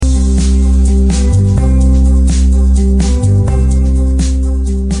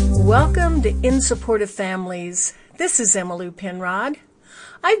and supportive families. This is Emmylou Penrod.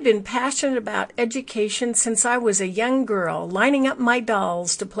 I've been passionate about education since I was a young girl, lining up my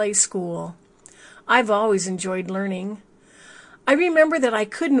dolls to play school. I've always enjoyed learning. I remember that I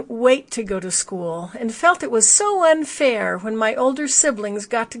couldn't wait to go to school and felt it was so unfair when my older siblings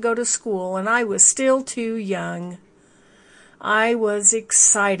got to go to school and I was still too young. I was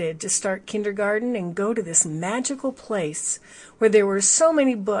excited to start kindergarten and go to this magical place where there were so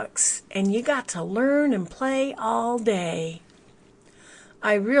many books and you got to learn and play all day.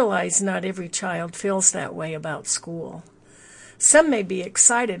 I realize not every child feels that way about school. Some may be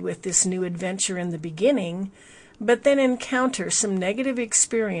excited with this new adventure in the beginning, but then encounter some negative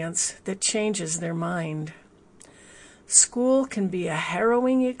experience that changes their mind. School can be a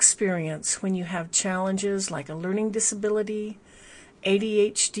harrowing experience when you have challenges like a learning disability,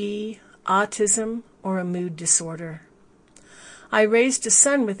 ADHD, autism, or a mood disorder. I raised a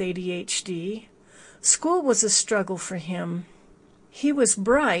son with ADHD. School was a struggle for him. He was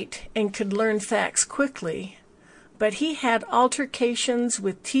bright and could learn facts quickly, but he had altercations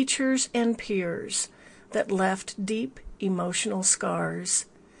with teachers and peers that left deep emotional scars.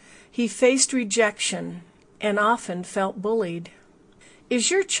 He faced rejection and often felt bullied. Is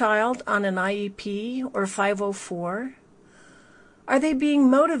your child on an IEP or 504? Are they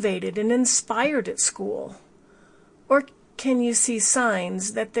being motivated and inspired at school? Or can you see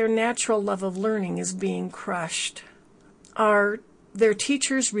signs that their natural love of learning is being crushed? Are their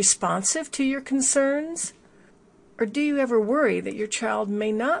teachers responsive to your concerns? Or do you ever worry that your child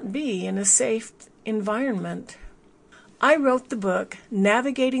may not be in a safe environment? I wrote the book,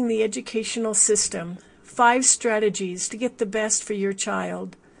 Navigating the Educational System, 5 Strategies to Get the Best for Your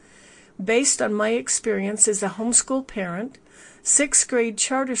Child, based on my experience as a homeschool parent, 6th grade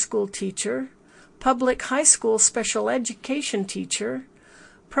charter school teacher, public high school special education teacher,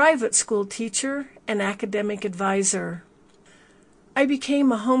 private school teacher, and academic advisor. I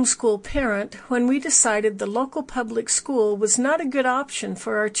became a homeschool parent when we decided the local public school was not a good option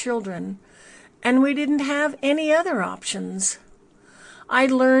for our children, and we didn't have any other options. I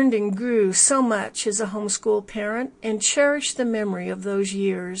learned and grew so much as a homeschool parent and cherished the memory of those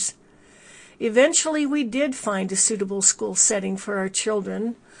years. Eventually, we did find a suitable school setting for our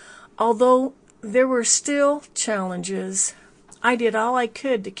children, although there were still challenges. I did all I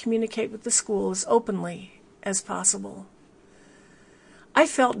could to communicate with the school as openly as possible. I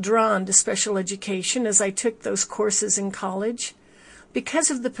felt drawn to special education as I took those courses in college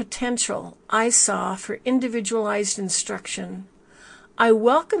because of the potential I saw for individualized instruction. I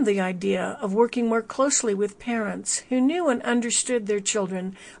welcomed the idea of working more closely with parents who knew and understood their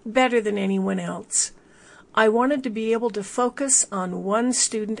children better than anyone else. I wanted to be able to focus on one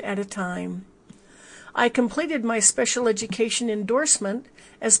student at a time. I completed my special education endorsement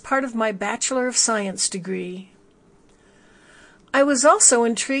as part of my Bachelor of Science degree. I was also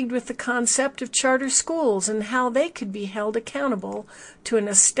intrigued with the concept of charter schools and how they could be held accountable to an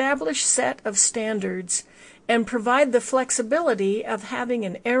established set of standards and provide the flexibility of having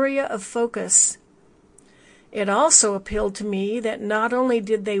an area of focus. It also appealed to me that not only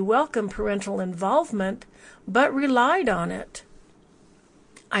did they welcome parental involvement, but relied on it.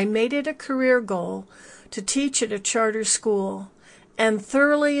 I made it a career goal to teach at a charter school and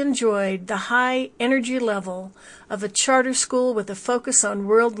thoroughly enjoyed the high energy level of a charter school with a focus on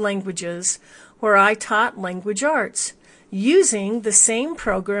world languages, where I taught language arts, using the same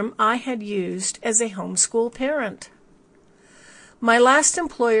program I had used as a homeschool parent. My last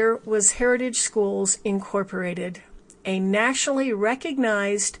employer was Heritage Schools Incorporated, a nationally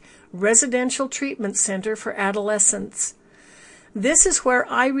recognized residential treatment center for adolescents. This is where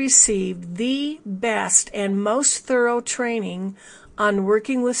I received the best and most thorough training on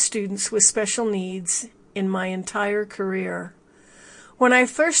working with students with special needs in my entire career. When I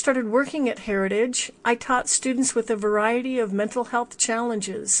first started working at Heritage, I taught students with a variety of mental health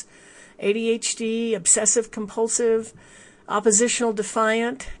challenges: ADHD, obsessive-compulsive, oppositional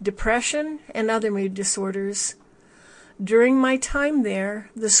defiant, depression, and other mood disorders. During my time there,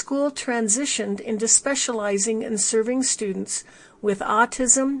 the school transitioned into specializing in serving students with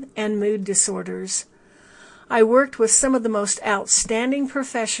autism and mood disorders. I worked with some of the most outstanding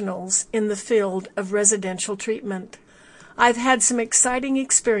professionals in the field of residential treatment. I've had some exciting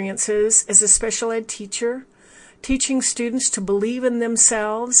experiences as a special ed teacher, teaching students to believe in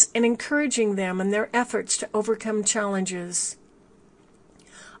themselves and encouraging them in their efforts to overcome challenges.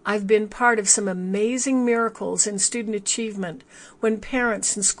 I've been part of some amazing miracles in student achievement when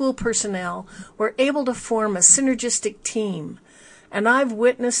parents and school personnel were able to form a synergistic team, and I've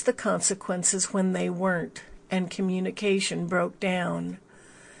witnessed the consequences when they weren't and communication broke down.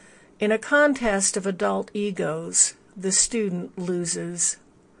 In a contest of adult egos, the student loses.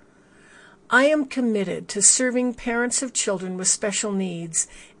 I am committed to serving parents of children with special needs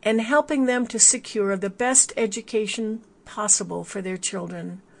and helping them to secure the best education possible for their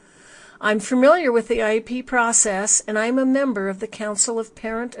children. I'm familiar with the IEP process, and I'm a member of the Council of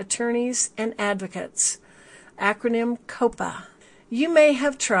Parent Attorneys and Advocates, acronym COPA. You may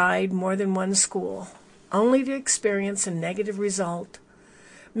have tried more than one school, only to experience a negative result.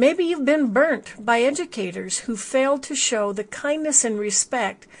 Maybe you've been burnt by educators who failed to show the kindness and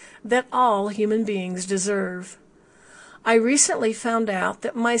respect that all human beings deserve. I recently found out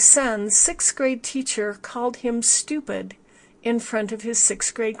that my son's 6th grade teacher called him stupid in front of his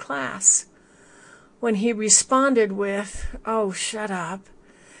 6th grade class. When he responded with, "Oh, shut up,"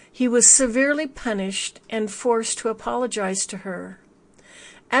 he was severely punished and forced to apologize to her.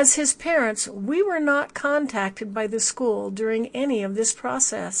 As his parents, we were not contacted by the school during any of this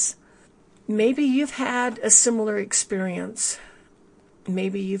process. Maybe you've had a similar experience.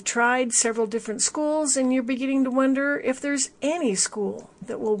 Maybe you've tried several different schools and you're beginning to wonder if there's any school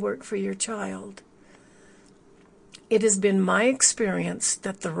that will work for your child. It has been my experience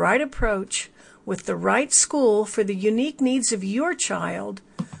that the right approach with the right school for the unique needs of your child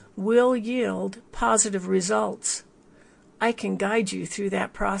will yield positive results. I can guide you through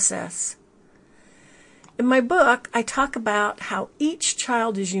that process. In my book, I talk about how each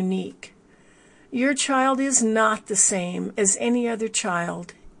child is unique. Your child is not the same as any other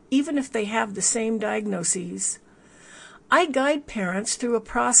child, even if they have the same diagnoses. I guide parents through a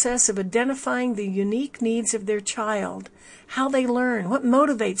process of identifying the unique needs of their child, how they learn, what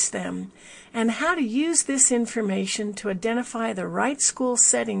motivates them, and how to use this information to identify the right school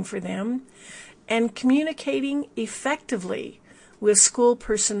setting for them, and communicating effectively with school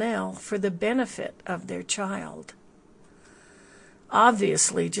personnel for the benefit of their child.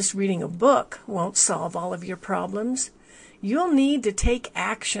 Obviously, just reading a book won't solve all of your problems. You'll need to take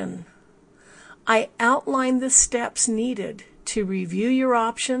action. I outline the steps needed to review your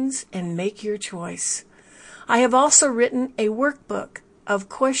options and make your choice. I have also written a workbook of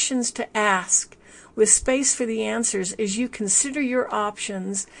questions to ask with space for the answers as you consider your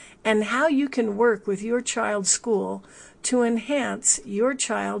options and how you can work with your child's school to enhance your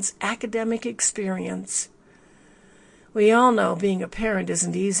child's academic experience. We all know being a parent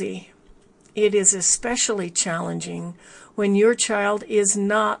isn't easy. It is especially challenging when your child is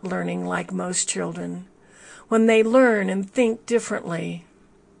not learning like most children, when they learn and think differently.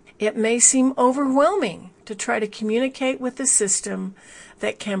 It may seem overwhelming to try to communicate with a system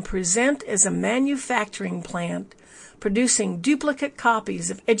that can present as a manufacturing plant, producing duplicate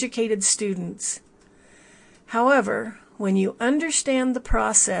copies of educated students. However, when you understand the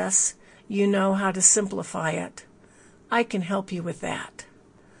process, you know how to simplify it. I can help you with that.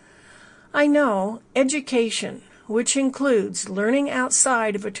 I know education, which includes learning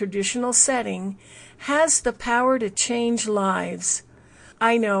outside of a traditional setting, has the power to change lives.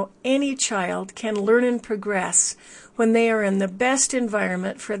 I know any child can learn and progress when they are in the best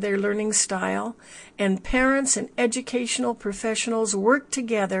environment for their learning style, and parents and educational professionals work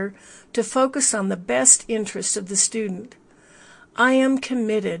together to focus on the best interests of the student. I am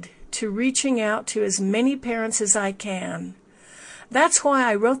committed to reaching out to as many parents as I can. That's why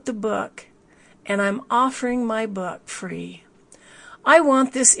I wrote the book, and I'm offering my book free. I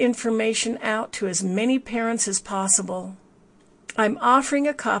want this information out to as many parents as possible. I'm offering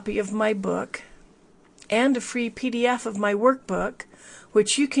a copy of my book and a free PDF of my workbook,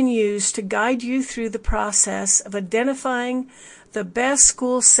 which you can use to guide you through the process of identifying the best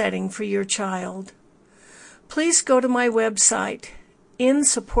school setting for your child. Please go to my website,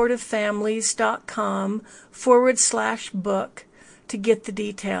 insupportofamilies.com/book, to get the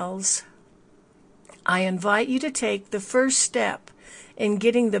details. I invite you to take the first step in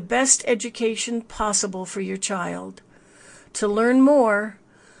getting the best education possible for your child. To learn more,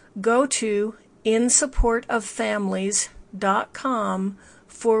 go to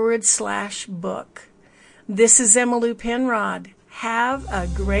insupportofamilies.com/book. This is Emmylou Penrod. Have a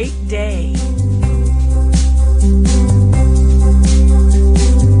great day.